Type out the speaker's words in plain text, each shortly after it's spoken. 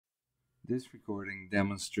This recording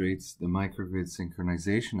demonstrates the microgrid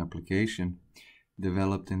synchronization application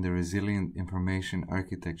developed in the Resilient Information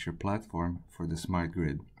Architecture platform for the smart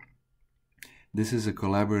grid. This is a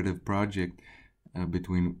collaborative project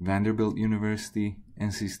between Vanderbilt University,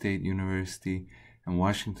 NC State University, and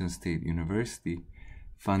Washington State University,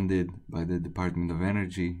 funded by the Department of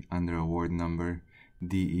Energy under award number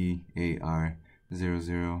DEAR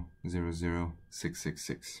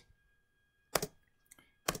 0000666.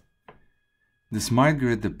 The smart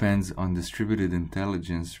grid depends on distributed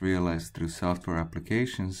intelligence realized through software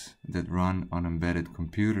applications that run on embedded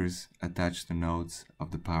computers attached to nodes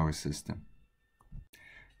of the power system.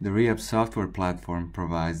 The RIAPS software platform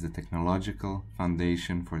provides the technological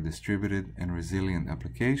foundation for distributed and resilient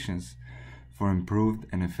applications for improved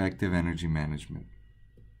and effective energy management.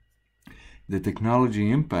 The technology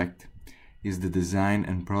impact is the design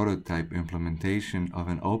and prototype implementation of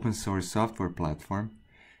an open source software platform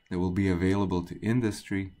that will be available to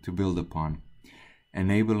industry to build upon,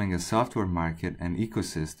 enabling a software market and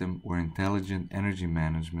ecosystem where intelligent energy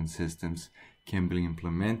management systems can be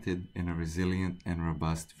implemented in a resilient and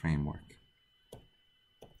robust framework.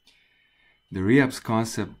 The RIAPS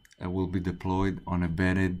concept will be deployed on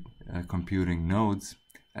embedded computing nodes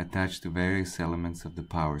attached to various elements of the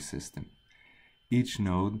power system. Each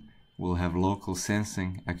node will have local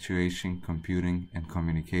sensing, actuation, computing, and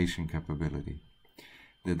communication capability.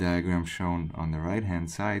 The diagram shown on the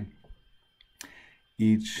right-hand side,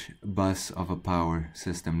 each bus of a power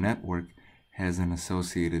system network has an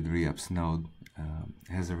associated RIAPS node,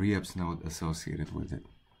 associated with it.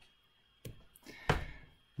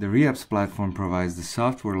 The RIAPS platform provides the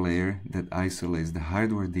software layer that isolates the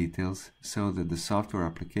hardware details so that the software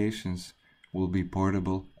applications will be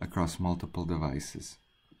portable across multiple devices.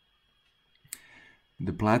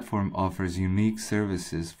 The platform offers unique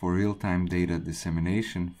services for real-time data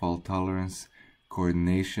dissemination, fault tolerance,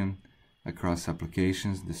 coordination across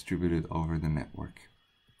applications distributed over the network.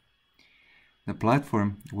 The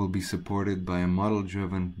platform will be supported by a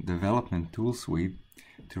model-driven development tool suite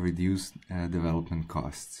to reduce development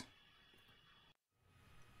costs.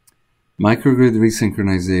 Microgrid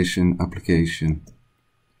Re-synchronization application.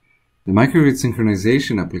 The microgrid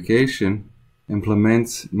synchronization application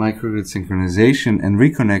implements microgrid synchronization and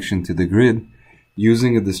reconnection to the grid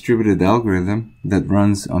using a distributed algorithm that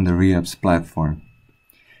runs on the RIAPS platform.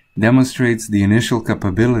 Demonstrates the initial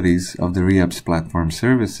capabilities of the RIAPS platform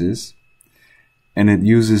services, and it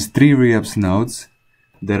uses 3 RIAPS nodes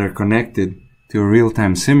that are connected to a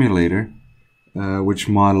real-time simulator which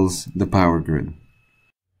models the power grid.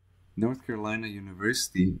 North Carolina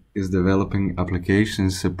University is developing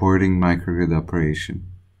applications supporting microgrid operation.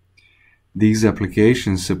 These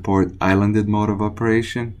applications support islanded mode of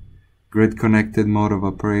operation, grid-connected mode of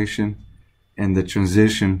operation, and the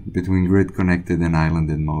transition between grid-connected and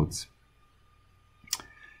islanded modes.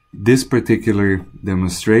 This particular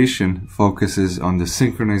demonstration focuses on the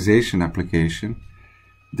synchronization application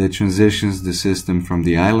that transitions the system from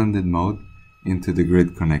the islanded mode into the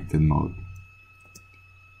grid-connected mode.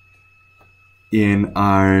 In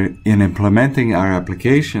implementing our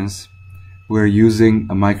applications, we're using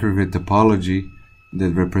a microgrid topology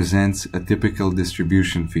that represents a typical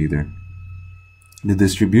distribution feeder. The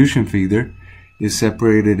distribution feeder is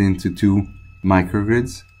separated into 2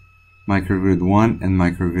 microgrids, Microgrid 1 and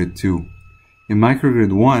Microgrid 2. In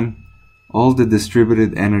Microgrid 1, all the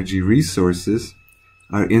distributed energy resources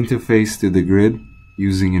are interfaced to the grid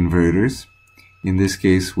using inverters. In this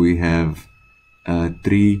case, we have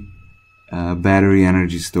 3 battery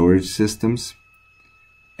energy storage systems,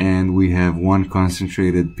 and we have 1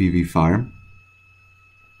 concentrated PV farm.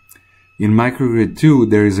 In Microgrid 2,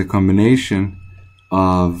 there is a combination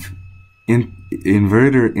of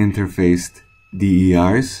inverter interfaced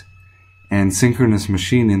DERs and synchronous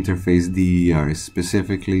machine interface DERs.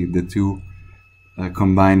 Specifically, the 2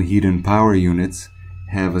 combined heat and power units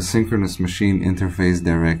have a synchronous machine interface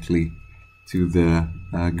directly to the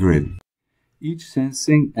grid. Each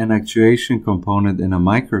sensing and actuation component in a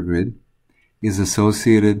microgrid is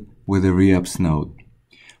associated with a RIAPS node.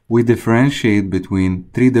 We differentiate between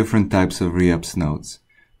 3 different types of RIAPS nodes: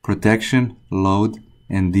 protection, load,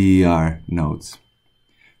 and DER nodes.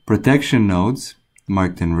 Protection nodes,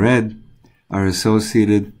 marked in red, are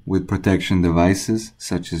associated with protection devices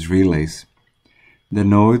such as relays. The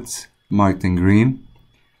nodes, marked in green,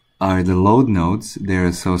 are the load nodes. They're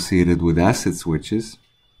associated with asset switches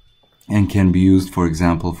and can be used, for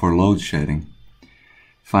example, for load shedding.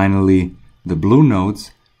 Finally, the blue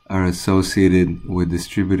nodes are associated with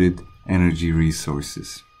distributed energy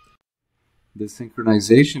resources. The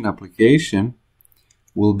synchronization application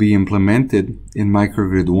will be implemented in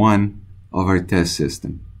Microgrid 1 of our test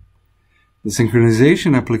system. The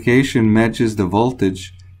synchronization application matches the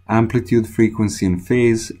voltage, amplitude, frequency, and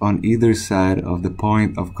phase on either side of the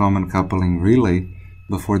point of common coupling relay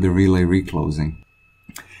before the relay reclosing.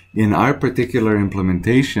 In our particular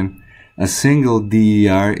implementation, a single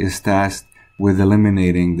DER is tasked with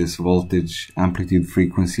eliminating this voltage, amplitude,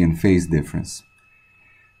 frequency, and phase difference.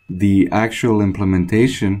 The actual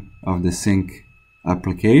implementation of the sync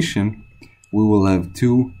application, we will have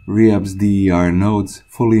two RIAPS DER nodes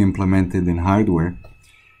fully implemented in hardware,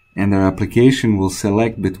 and our application will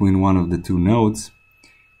select between one of the two nodes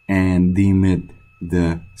and deem it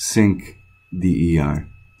the sync DER.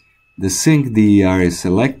 The sync DER is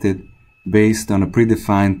selected based on a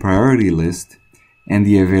predefined priority list and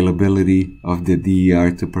the availability of the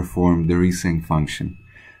DER to perform the resync function.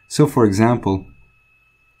 So for example,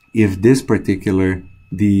 if this particular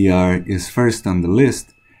DER is first on the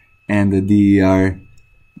list and the DER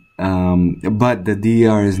but the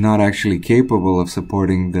DER is not actually capable of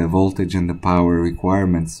supporting the voltage and the power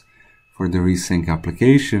requirements for the resync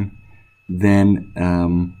application, then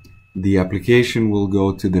the application will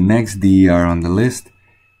go to the next DER on the list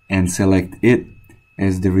and select it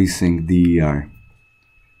as the resync DER,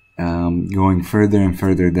 going further and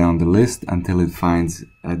further down the list until it finds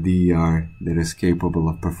a DER that is capable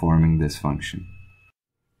of performing this function.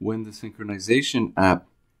 When the synchronization app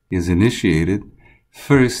is initiated,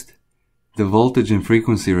 first, the voltage and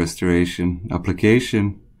frequency restoration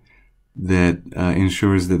application that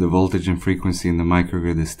ensures that the voltage and frequency in the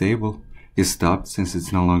microgrid is stable is stopped since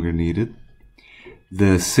it's no longer needed.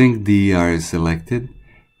 The sync DER is selected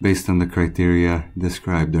based on the criteria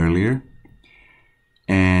described earlier.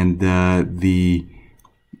 And the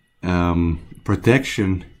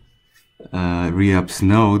protection RIAPS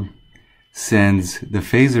node sends the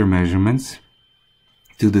phasor measurements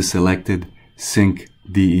to the selected sync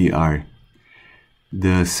DER.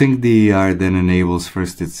 The sync DER then enables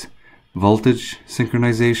first its voltage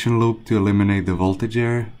synchronization loop to eliminate the voltage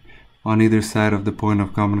error on either side of the point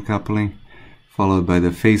of common coupling, followed by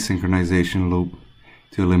the phase synchronization loop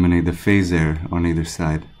to eliminate the phase error on either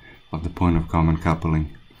side of the point of common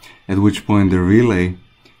coupling, at which point the relay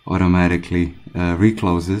automatically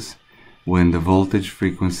recloses when the voltage,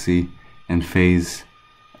 frequency, and phase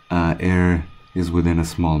error is within a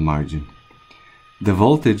small margin. The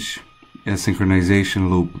voltage synchronization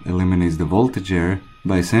loop eliminates the voltage error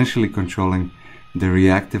by essentially controlling the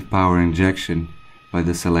reactive power injection by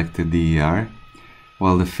the selected DER,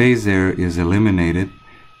 while the phase error is eliminated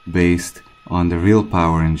based on the real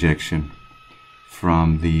power injection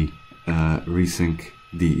from the resync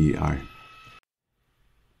DER.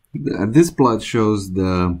 This plot shows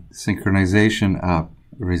the synchronization app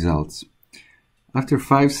results. After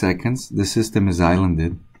 5 seconds, the system is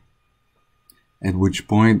islanded, at which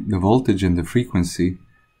point the voltage and the frequency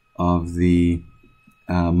of the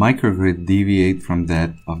microgrid deviate from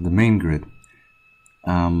that of the main grid.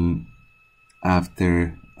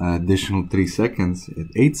 After additional 3 seconds, at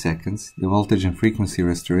 8 seconds, the voltage and frequency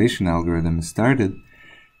restoration algorithm is started,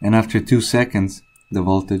 and after 2 seconds, the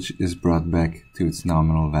voltage is brought back to its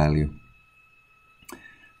nominal value.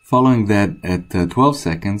 Following that, at 12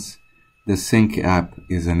 seconds, the sync app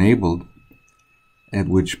is enabled, at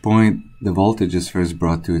which point the voltage is first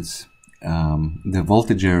brought to its, the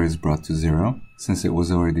voltage error is brought to 0. Since it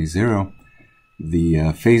was already 0,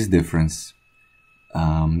 the phase difference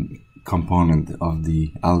component of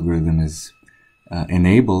the algorithm is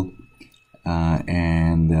enabled,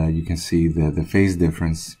 and you can see that the phase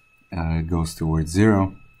difference goes towards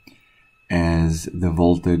 0 as the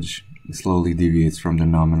voltage slowly deviates from the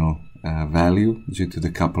nominal value due to the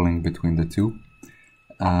coupling between the two,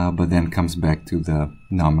 but then comes back to the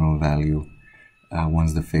nominal value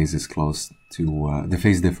once the phase is close to the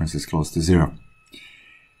phase difference is close to 0.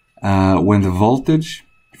 When the voltage,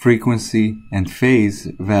 frequency, and phase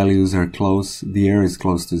values are close, the error is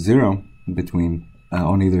close to 0 between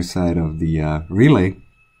on either side of the relay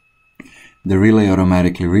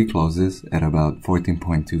automatically recloses at about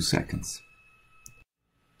 14.2 seconds.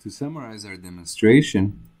 To summarize our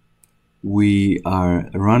demonstration, we are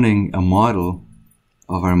running a model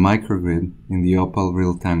of our microgrid in the Opal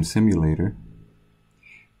real-time simulator.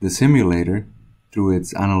 The simulator, through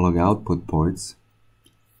its analog output ports,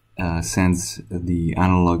 sends the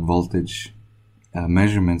analog voltage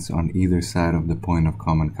measurements on either side of the point of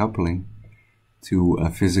common coupling to a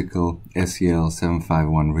physical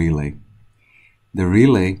SEL751 relay. The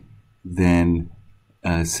relay then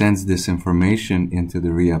sends this information into the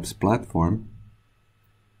RIAPS platform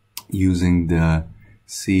using the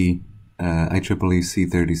IEEE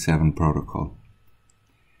C37 protocol.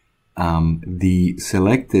 The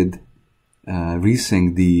selected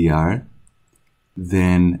resync DER,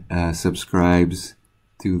 then subscribes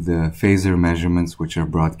to the phasor measurements which are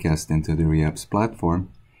broadcast into the RIAPS platform,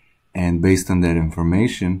 and based on that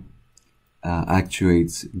information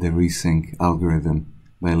actuates the resync algorithm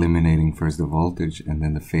by eliminating first the voltage and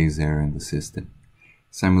then the phase error in the system.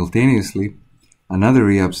 Simultaneously, another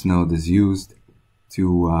RIAPS node is used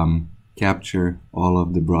to capture all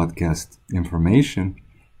of the broadcast information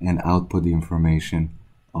and output the information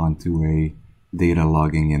onto a data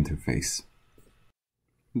logging interface.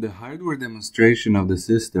 The hardware demonstration of the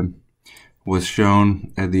system was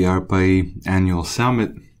shown at the ARPA-E annual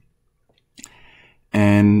summit,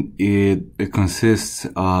 and it consists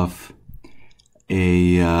of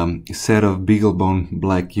a set of BeagleBone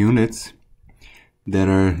black units that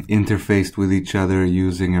are interfaced with each other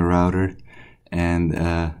using a router and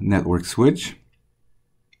a network switch.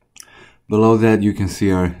 Below that you can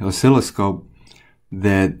see our oscilloscope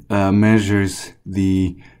that measures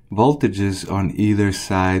the voltages on either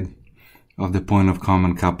side of the point of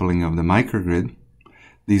common coupling of the microgrid.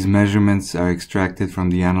 These measurements are extracted from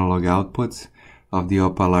the analog outputs of the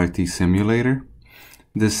Opal RT simulator.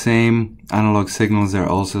 The same analog signals are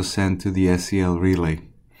also sent to the SEL relay.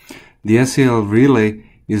 The SEL relay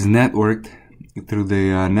is networked through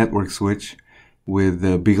the network switch with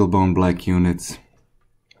the BeagleBone black units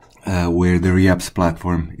where the RIAPS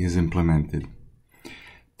platform is implemented.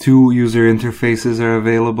 Two user interfaces are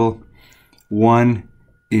available. One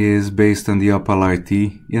is based on the Opal RT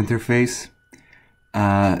interface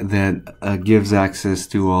that gives access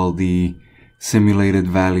to all the simulated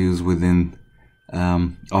values within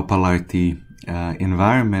Opal RT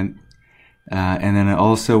environment. And then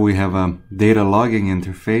also we have a data logging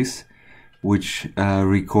interface which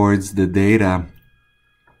records the data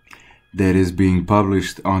that is being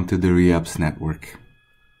published onto the RIAPS network.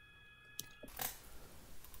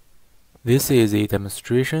 This is a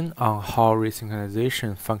demonstration on how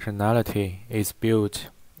resynchronization functionality is built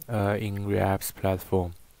in RIAPS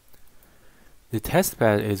platform. The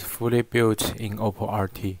testbed is fully built in Opal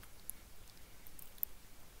RT.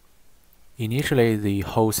 Initially, the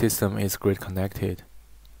whole system is grid connected.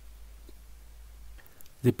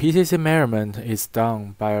 The PCC measurement is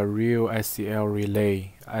done by a real SEL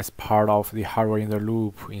relay as part of the hardware in the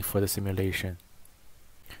loop for the simulation.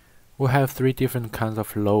 We have three different kinds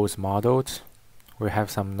of loads modeled. We have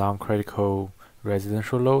some non-critical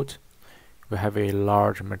residential load, we have a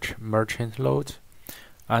large merchant load,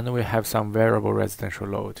 and we have some variable residential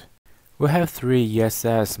load. We have three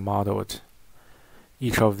ESS modeled.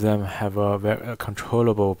 Each of them have a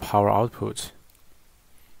controllable power output.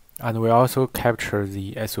 And we also capture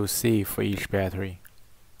the SOC for each battery.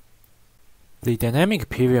 The dynamic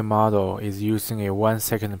PV model is using a 1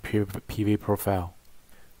 second PV profile.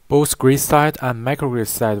 Both grid side and microgrid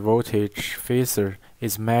side voltage phasor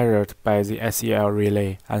is measured by the SEL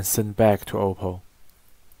relay and sent back to Opal.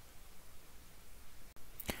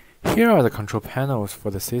 Here are the control panels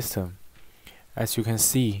for the system. As you can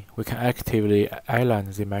see, we can actively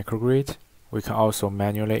island the microgrid. We can also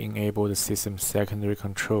manually enable the system's secondary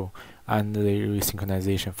control and the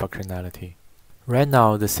resynchronization functionality. Right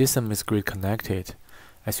now, the system is grid connected.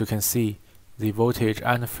 As you can see, the voltage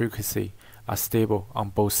and frequency are stable on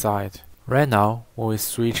both sides. Right now, when we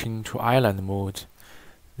switch into island mode,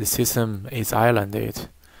 the system is islanded.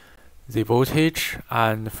 The voltage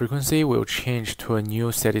and frequency will change to a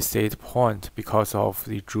new steady-state point because of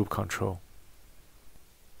the droop control.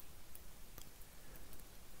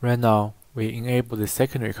 Right now, we enable the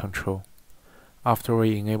secondary control. After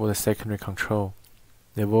we enable the secondary control,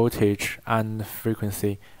 the voltage and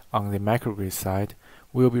frequency on the microgrid side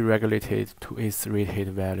will be regulated to its rated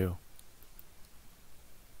value.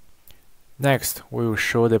 Next, we will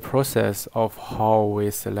show the process of how we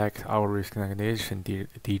select our resynchronization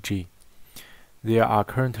DG. There are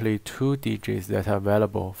currently two DGs that are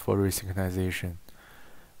available for resynchronization,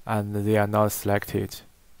 and they are not selected.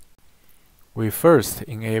 We first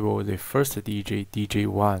enable the first DG,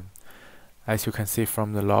 DG1. As you can see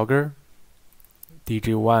from the logger,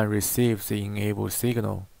 DG1 receives the enabled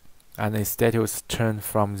signal, and its status turns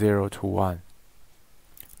from 0 to 1.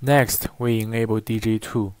 Next, we enable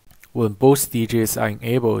DG2. When both DGs are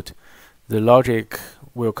enabled, the logic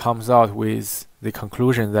will come out with the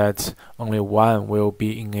conclusion that only one will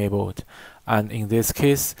be enabled, and in this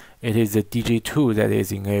case, it is the DG2 that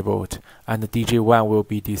is enabled, and the DG1 will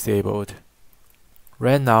be disabled.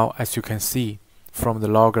 Right now, as you can see from the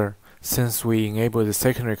logger, since we enable the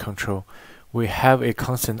secondary control, we have a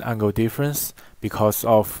constant angle difference because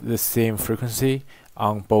of the same frequency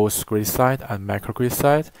on both grid side and microgrid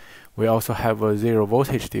side. We also have a zero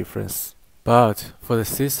voltage difference. But for the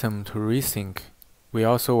system to resync, we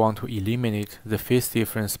also want to eliminate the phase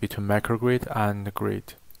difference between microgrid and the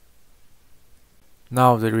grid.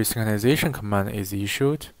 Now the resynchronization command is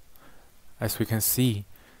issued. As we can see,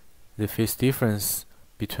 the phase difference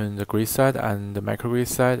between the grid side and the microgrid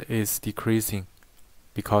side is decreasing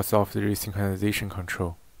because of the resynchronization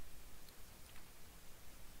control.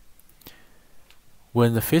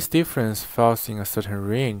 When the phase difference falls in a certain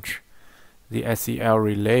range, the SEL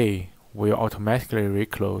relay will automatically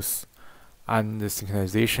reclose and the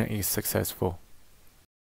synchronization is successful.